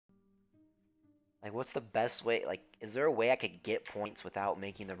Like, what's the best way? Like, is there a way I could get points without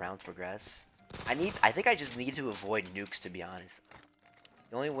making the rounds progress? I think I just need to avoid nukes, to be honest.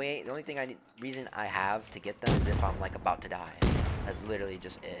 The only thing reason I have to get them is if I'm, like, about to die. That's literally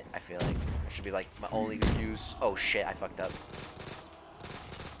just it, I feel like. That should be, like, my only excuse. Oh, shit, I fucked up.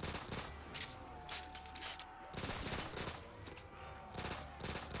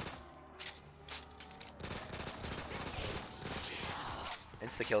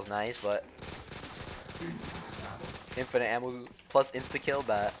 Insta-kill's nice, but infinite ammo plus insta-kill,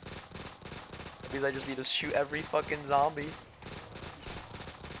 that means I just need to shoot every fucking zombie.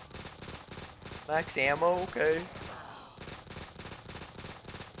 Max ammo, okay.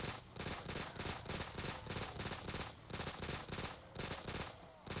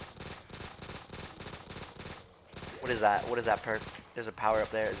 What is that? What is that perk? There's a power up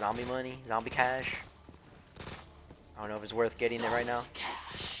there. Zombie money? Zombie cash? I don't know if it's worth getting it right now.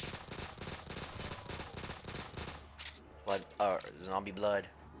 Cash. Blood, zombie blood.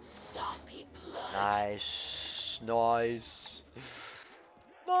 Zombie blood. Nice. Nice.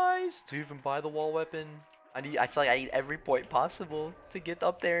 Nice. To even buy the wall weapon. I feel like I need every point possible to get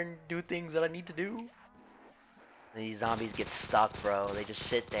up there and do things that I need to do. And these zombies get stuck, bro. They just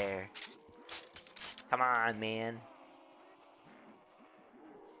sit there. Come on, man.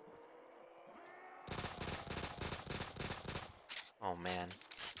 Oh, man.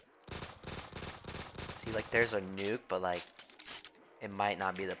 See, like, there's a nuke, but, like, it might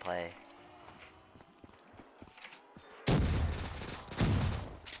not be the play. You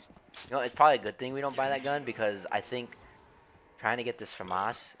know, it's probably a good thing we don't buy that gun, because I think trying to get this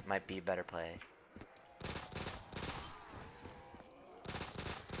FAMAS might be a better play.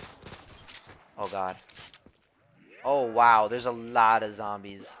 Oh, God. Oh, wow. There's a lot of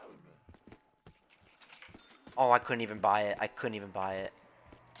zombies. Oh, I couldn't even buy it. I couldn't even buy it.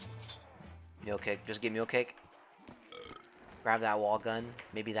 Mule kick. Just get mule kick. Grab that wall gun.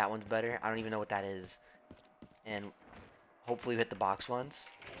 Maybe that one's better. I don't even know what that is. And hopefully we hit the box once.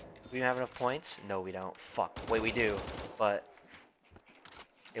 We don't have enough points? No, we don't. Fuck. Wait, we do. But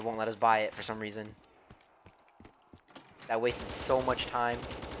it won't let us buy it for some reason. That wasted so much time.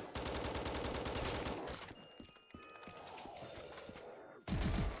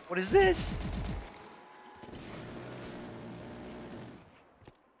 What is this?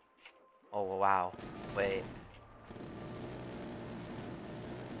 Oh, wow. Wait.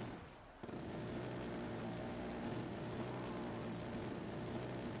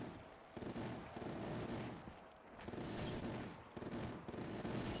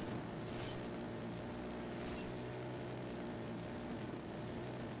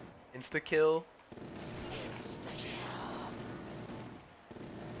 Insta kill.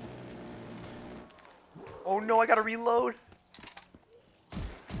 Oh no, I gotta reload.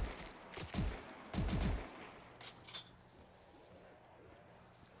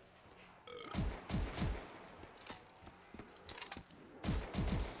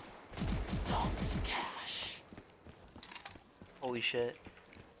 Zombie cash. Holy shit.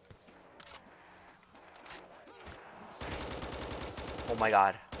 Oh my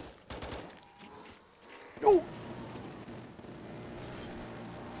god. No!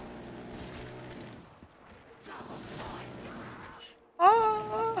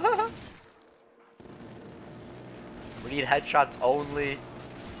 Ah! We need headshots only.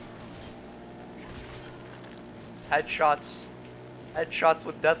 Headshots. Headshots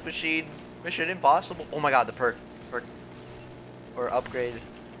with Death Machine. Mission Impossible. Oh my god, the perk. Perk. Or upgrade.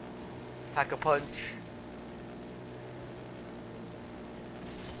 Pack a punch.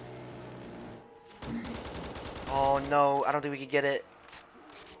 Oh no, I don't think we could get it.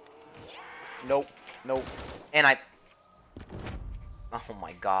 Nope. Nope. And I... Oh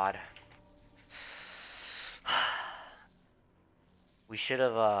my god. We should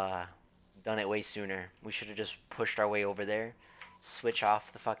have done it way sooner. We should have just pushed our way over there, switch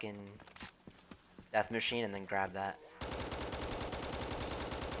off the fucking death machine, and then grab that.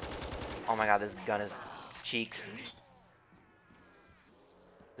 Oh my god, this gun is cheeks.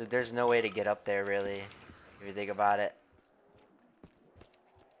 Dude, there's no way to get up there, really, if you think about it.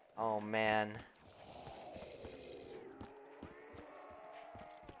 Oh man.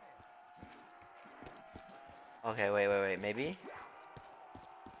 Okay, wait, maybe?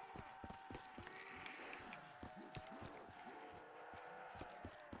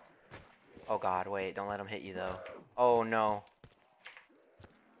 Oh god, wait, don't let him hit you though. Oh no.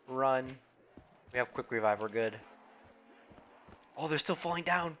 Run. We have quick revive, we're good. Oh, they're still falling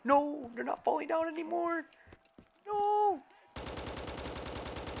down. No, they're not falling down anymore. No.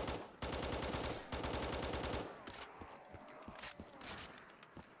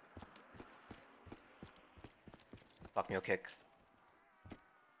 Fuck me, kick.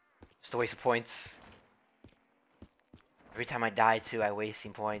 Just a waste of points. Every time I die too, I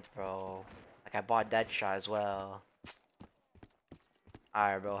wasting points, bro. Like I bought Deadshot as well.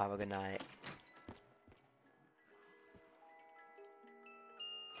 Alright, bro. Have a good night.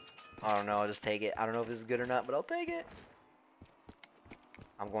 I don't know. I'll just take it. I don't know if this is good or not, but I'll take it.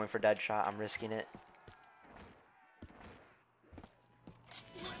 I'm going for Deadshot. I'm risking it.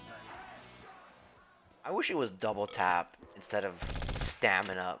 I wish it was double tap instead of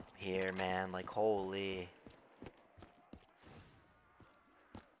stamina up here, man. Like, holy.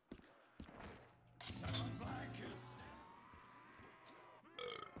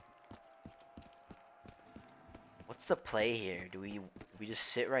 What's the play here? Do we just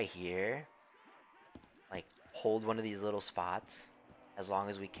sit right here? Like, hold one of these little spots as long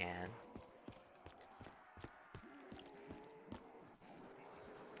as we can?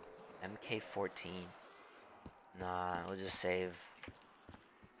 MK14. Nah, we'll just save.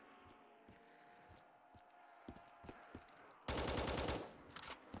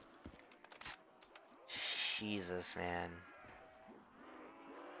 Jesus, man.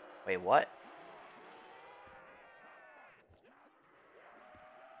 Wait, what?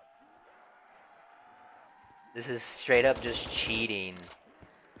 This is straight up just cheating.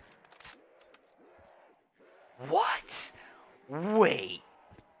 What? Wait.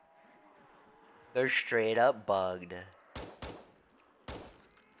 They're straight up bugged.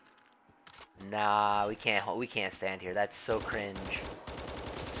 Nah, we can't stand here. That's so cringe.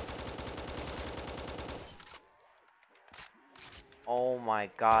 Oh my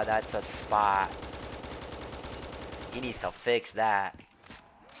god, that's a spot. He needs to fix that.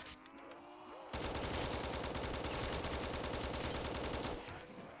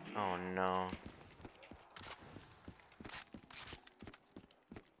 Oh no.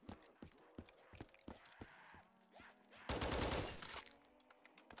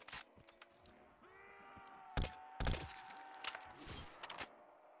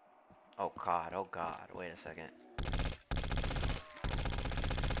 Oh god, wait a second.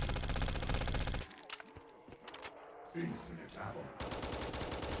 Infinite ammo.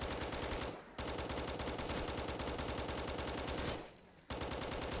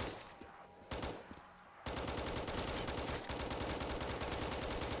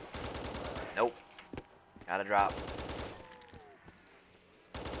 Nope. Gotta drop.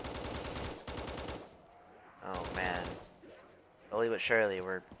 Oh man. Slowly but surely,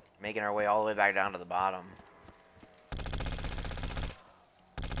 we're making our way all the way back down to the bottom.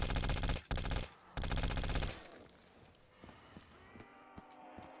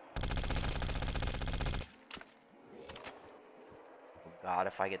 Oh god,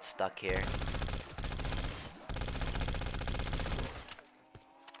 if I get stuck here.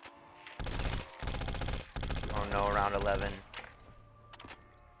 Oh no, round 11.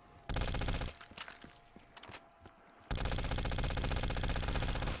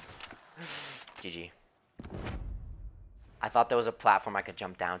 GG. I thought there was a platform I could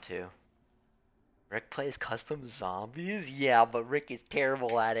jump down to. Rick plays custom zombies? Yeah, but Rick is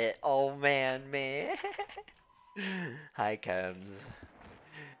terrible at it. Oh man. Hi, Cubs.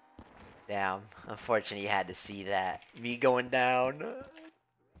 Damn. Unfortunately, you had to see that. Me going down.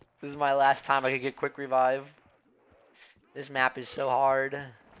 This is my last time I could get quick revive. This map is so hard.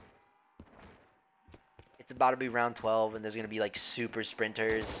 It's about to be round 12, and there's going to be like super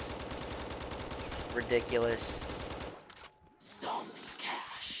sprinters. Ridiculous. Zombie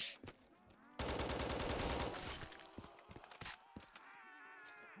cash.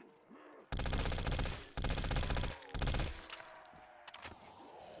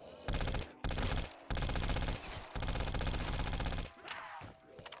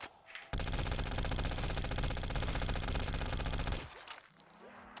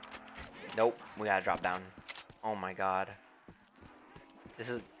 Nope, we gotta drop down. Oh my god. This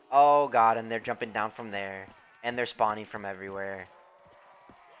is... Oh god, and they're jumping down from there. And they're spawning from everywhere.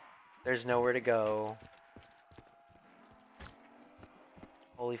 There's nowhere to go.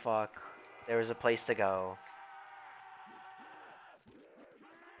 Holy fuck. There was a place to go.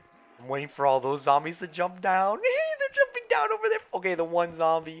 I'm waiting for all those zombies to jump down. They're jumping down over there. Okay, the one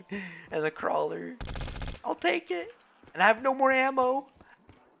zombie and the crawler. I'll take it. And I have no more ammo.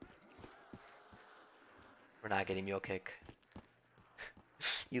 We're not getting mule kick.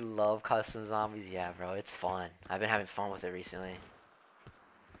 You love custom zombies? Yeah, bro, it's fun. I've been having fun with it recently.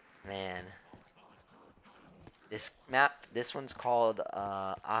 Man. This map, this one's called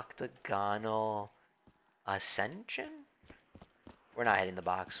Octogonal Ascension? We're not hitting the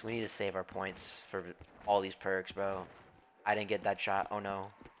box. We need to save our points for all these perks, bro. I didn't get that shot. Oh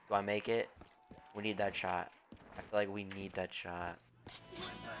no. Do I make it? We need that shot. I feel like we need that shot.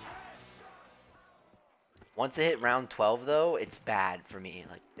 Once it hit round 12 though, it's bad for me.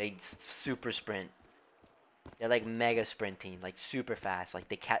 Like they super sprint. They're like mega sprinting, like super fast. Like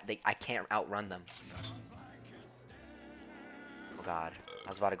I can't outrun them. Oh god, I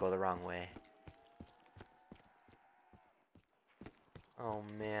was about to go the wrong way. Oh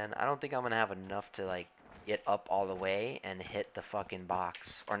man, I don't think I'm gonna have enough to like get up all the way and hit the fucking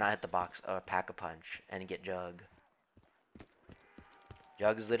box, or not hit the box, Pack-a-Punch and get Jug.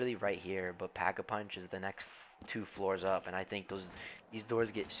 Jug's literally right here, but Pack-a-Punch is the next 2 floors up, and I think these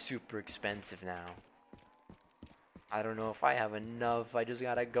doors get super expensive now. I don't know if I have enough. I just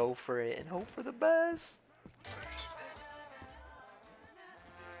gotta go for it and hope for the best.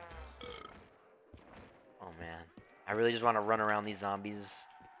 Oh man, I really just want to run around these zombies.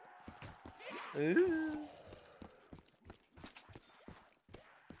 Ooh.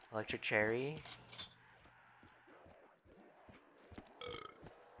 Electric cherry.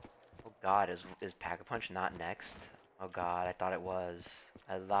 Oh god, is Pack-a-Punch not next? Oh god, I thought it was.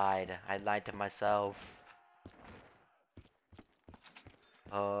 I lied. I lied to myself.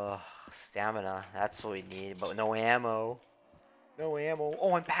 Stamina. That's what we need, but no ammo. No ammo.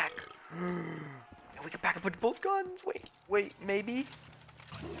 Oh, I'm back. We can Pack-a-Punch both guns. Wait, maybe?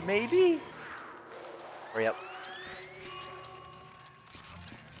 Maybe? Hurry up.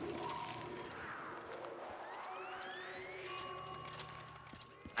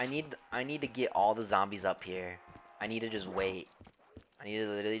 I need to get all the zombies up here. I need to just wait. I need to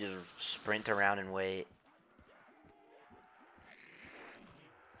literally just sprint around and wait.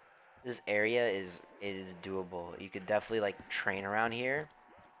 This area is doable. You could definitely like train around here.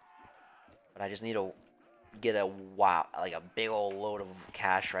 But I just need to get a like a big old load of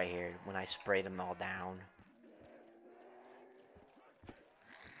cash right here when I spray them all down.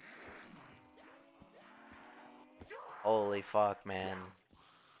 Holy fuck, man.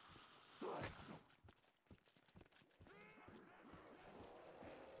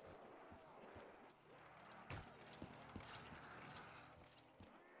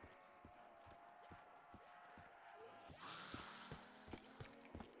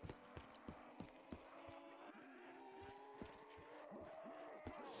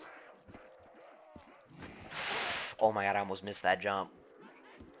 Oh my god, I almost missed that jump.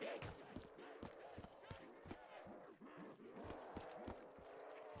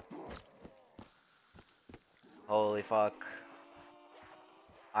 Holy fuck.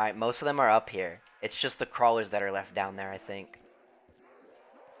 Alright, most of them are up here. It's just the crawlers that are left down there, I think.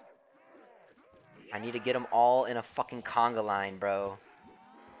 I need to get them all in a fucking conga line, bro.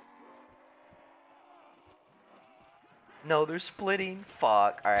 No, they're splitting.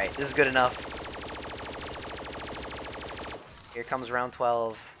 Fuck. Alright, this is good enough. Here comes round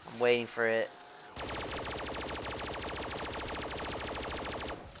 12. I'm waiting for it.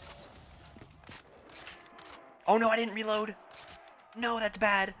 Oh no, I didn't reload. No, that's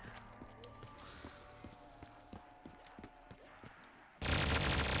bad.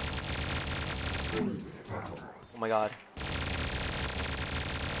 Oh my god.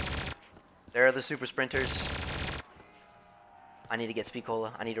 There are the super sprinters. I need to get Speed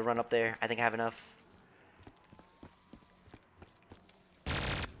Cola. I need to run up there. I think I have enough.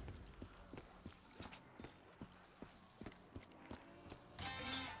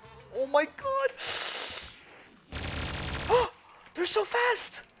 Oh my god! They're so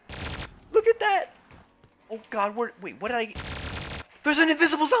fast! Look at that! Oh god, wait, what did I... There's an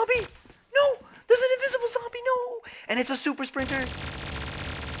invisible zombie! No! There's an invisible zombie, no! And it's a super sprinter!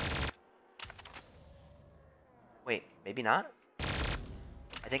 Wait, maybe not?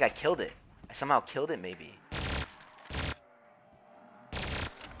 I think I killed it. I somehow killed it, maybe.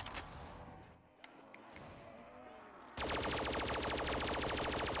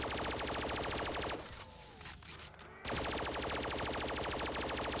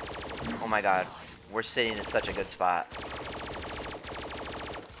 Oh my god. We're sitting in such a good spot.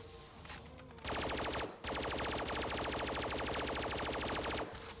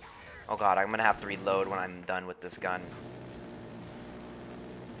 Oh god, I'm gonna have to reload when I'm done with this gun.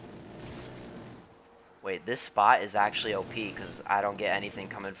 Wait, this spot is actually OP because I don't get anything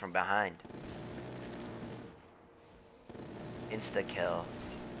coming from behind. Insta kill.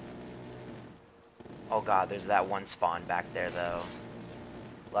 Oh god, there's that one spawn back there though.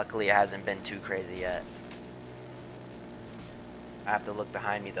 Luckily it hasn't been too crazy yet. I have to look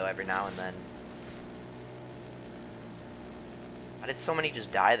behind me though every now and then. Why did so many just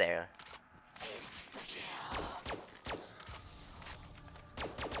die there?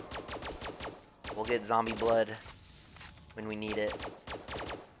 We'll get zombie blood when we need it.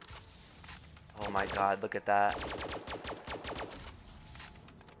 Oh my god, look at that.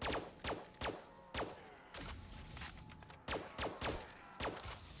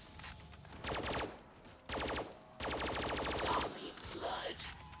 Zombie blood.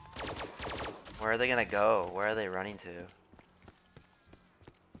 Where are they gonna go? Where are they running to?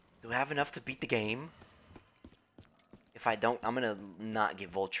 Do I have enough to beat the game? If I don't, I'm gonna not get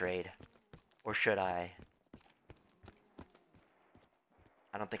Volt Trade. Or should I?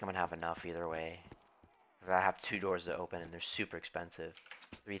 I don't think I'm gonna have enough either way. Because I have 2 doors to open and they're super expensive.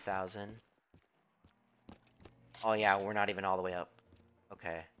 3,000. Oh yeah, we're not even all the way up.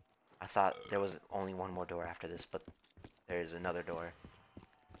 Okay. I thought there was only one more door after this, but there's another door.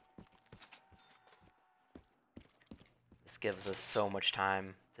 This gives us so much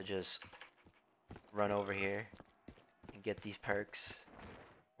time to just run over here and get these perks.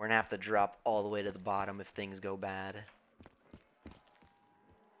 We're gonna have to drop all the way to the bottom if things go bad.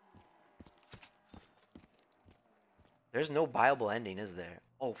 There's no viable ending, is there?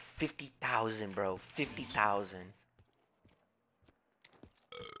 Oh, 50,000, bro. 50,000.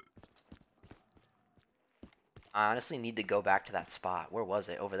 I honestly need to go back to that spot. Where was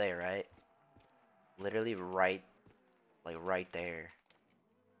it? Over there, right? Literally right, like right there.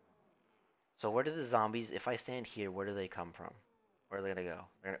 So where do the zombies, if I stand here, where do they come from? Where are they gonna go?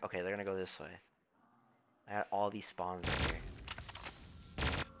 Okay, they're gonna go this way. I got all these spawns right here.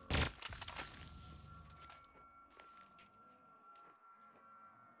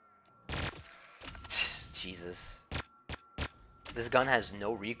 Jesus. This gun has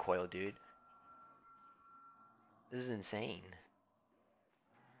no recoil, dude. This is insane.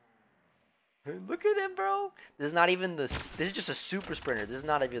 Look at him, bro. This is not even the... This is just a super sprinter. This is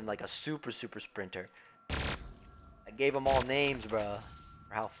not even like a super sprinter. I gave them all names, bro.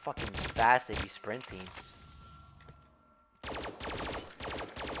 For how fucking fast they be sprinting.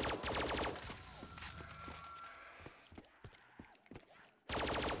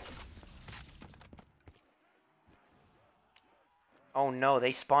 Oh no,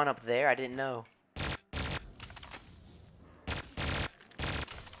 they spawn up there? I didn't know.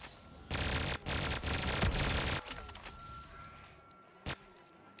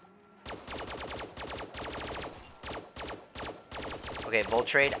 Okay, Volt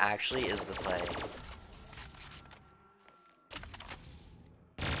Trade actually is the play.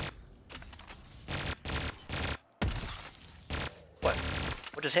 What?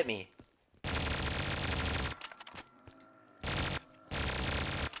 What just hit me?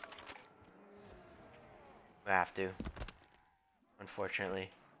 We have to. Unfortunately.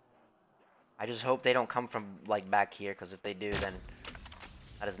 I just hope they don't come from, like, back here, because if they do, then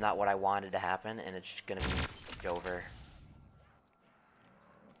that is not what I wanted to happen, and it's just gonna be over.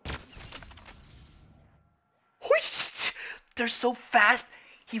 They're so fast!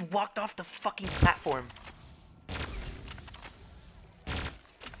 He walked off the fucking platform.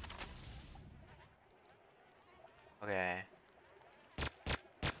 Okay.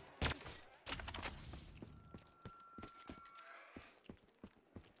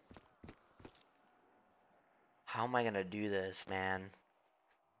 How am I gonna do this, man?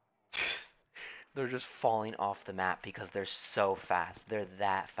 They're just falling off the map because they're so fast. They're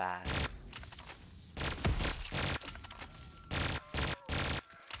that fast.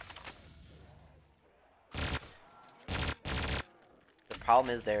 The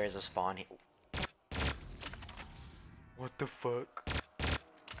problem is there is a spawn here. What the fuck?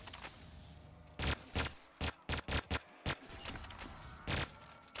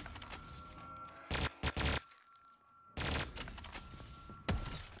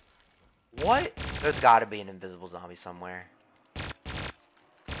 What? There's gotta be an invisible zombie somewhere.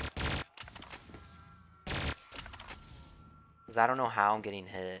 Because I don't know how I'm getting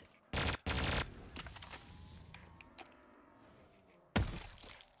hit.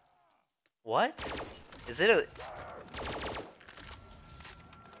 What? Is it a...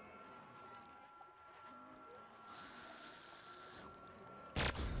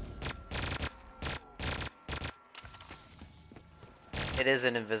 It is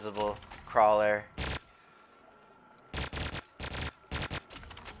an invisible crawler.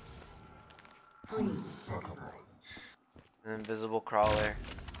 An invisible crawler.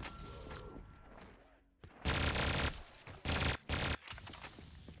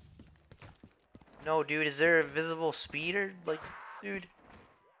 No, dude, is there a visible speeder? Like, dude.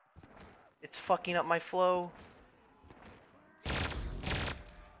 It's fucking up my flow.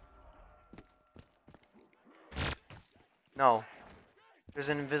 No. There's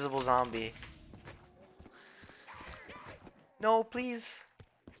an invisible zombie. No, please.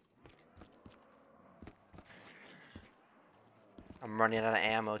 I'm running out of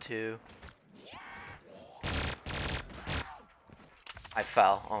ammo, too. I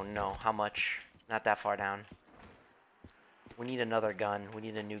fell. Oh no, how much? Not that far down. We need another gun. We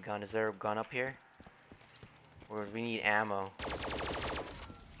need a new gun. Is there a gun up here? Or we need ammo.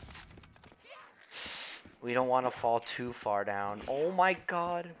 We don't want to fall too far down. Oh my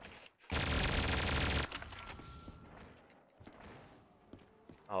god.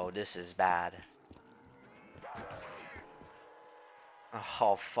 Oh, this is bad.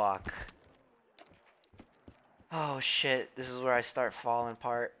 Oh, fuck. Oh, shit. This is where I start falling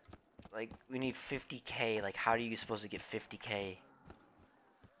apart. Like, we need 50k. Like, how are you supposed to get 50k?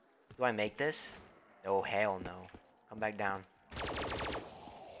 Do I make this? Oh, hell no. Come back down.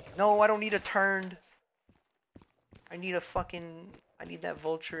 No, I don't need a turned. I need a fucking... I need that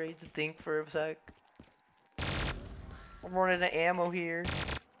vulture aid to think for a sec. I'm running out of ammo here.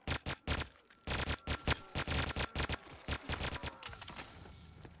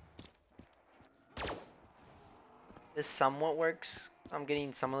 This somewhat works. I'm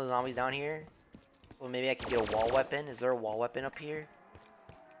getting some of the zombies down here. Well, maybe I could get a wall weapon. Is there a wall weapon up here?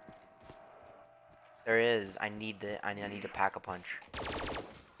 There is. I need to pack a punch.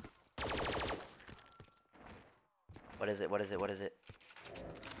 What is it? What is it? What is it?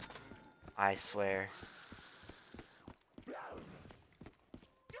 I swear.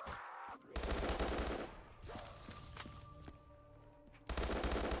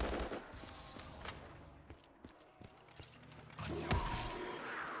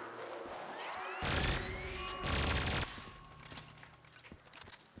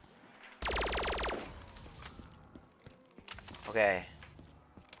 Okay.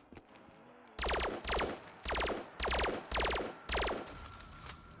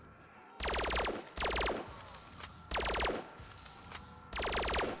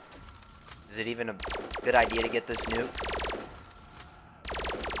 Is it even a good idea to get this nuke?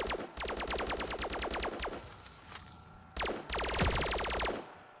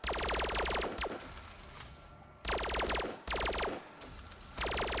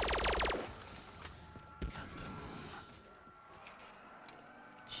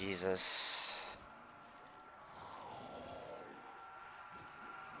 Jesus.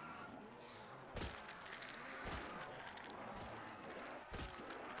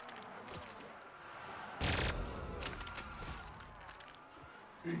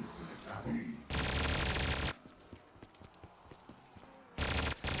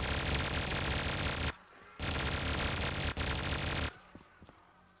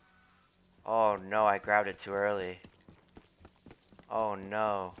 Oh no, I grabbed it too early. Oh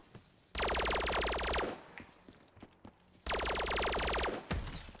no.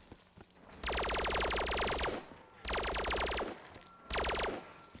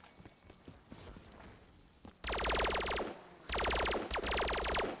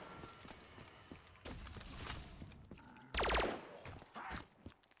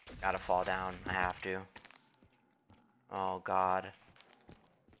 Gotta fall down. I have to. Oh god.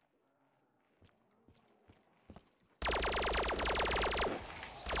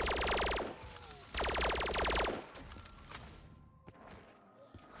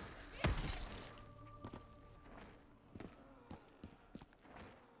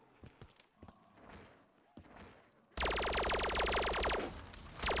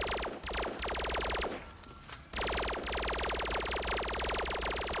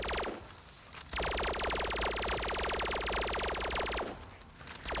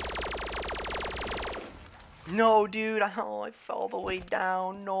 No, dude. Oh, I fell all the way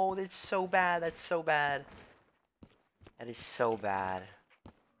down. No, that's so bad. That's so bad. That is so bad.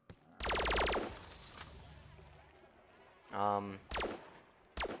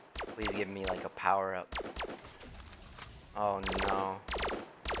 Please give me like a power up. Oh no.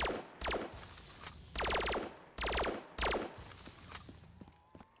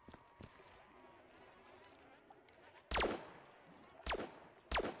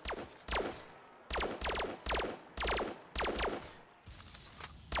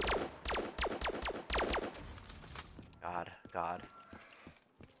 God.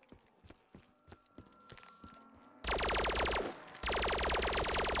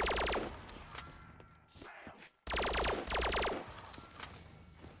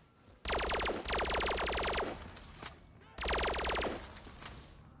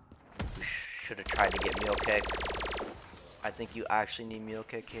 Should have tried to get meal kick. I think you actually need meal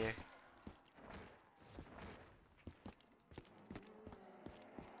kick here.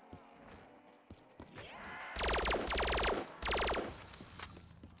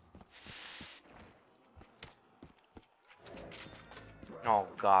 Oh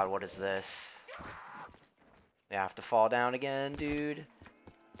god, what is this? We have to fall down again, dude.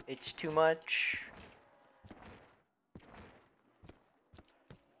 It's too much.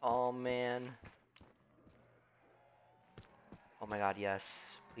 Oh man. Oh my god,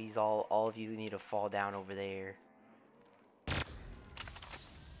 yes. Please, all of you need to fall down over there.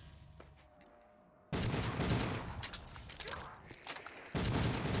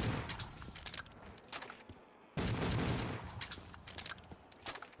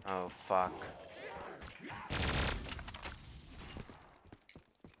 Oh fuck.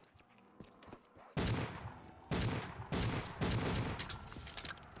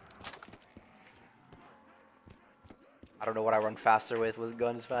 I don't know what I run faster with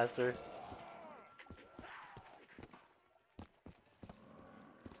guns faster.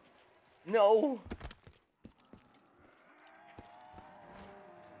 No!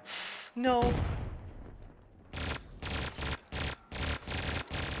 No!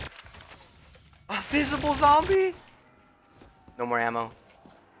 A visible zombie? No more ammo.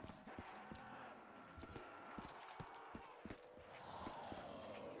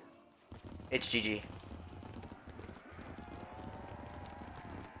 It's GG.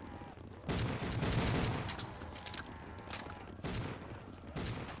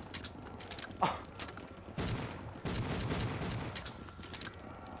 Oh.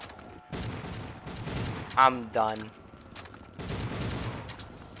 I'm done.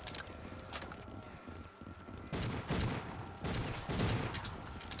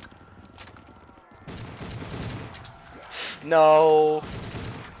 No.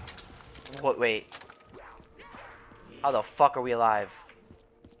 What? Wait. How the fuck are we alive?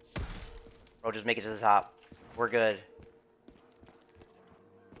 Bro, just make it to the top. We're good.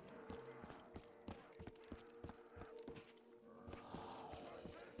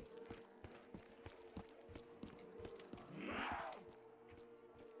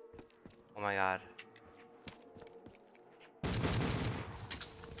 Oh my god.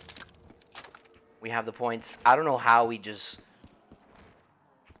 We have the points. I don't know how we just...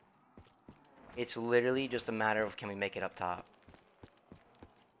 It's literally just a matter of can we make it up top.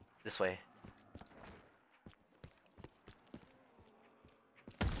 This way.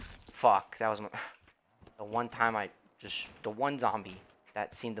 Fuck, that was my... The one time I just... The one zombie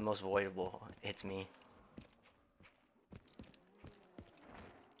that seemed the most avoidable hits me.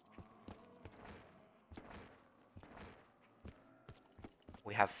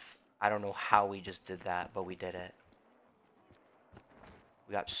 We have... I don't know how we just did that, but we did it.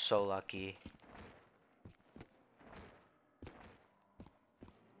 We got so lucky.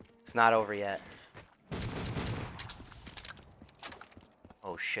 It's not over yet.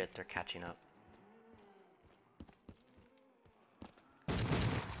 Oh shit, they're catching up.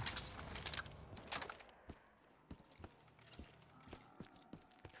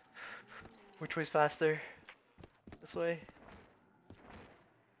 Which way's faster? This way?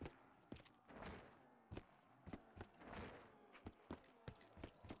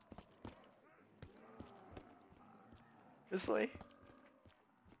 This way?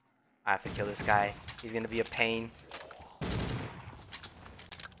 I have to kill this guy. He's gonna be a pain.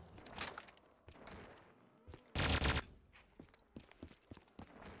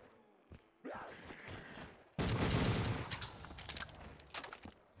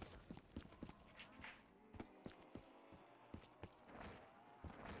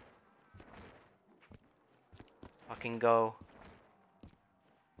 Fucking go.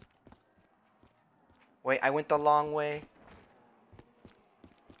 Wait, I went the long way.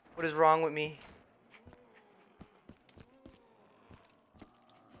 What is wrong with me?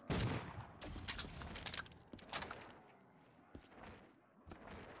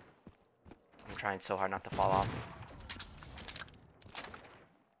 I'm trying so hard not to fall off.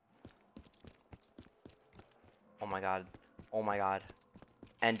 Oh my god. Oh my god.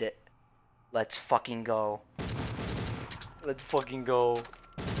 End it. Let's fucking go. Let's fucking go.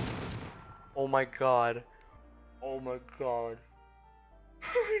 Oh my god. Oh my god.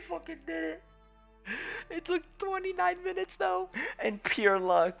 We fucking did it. It took 29 minutes though. And pure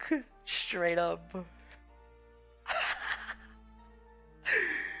luck. Straight up.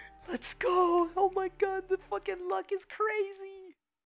 Let's go. Oh my god, the fucking luck is crazy.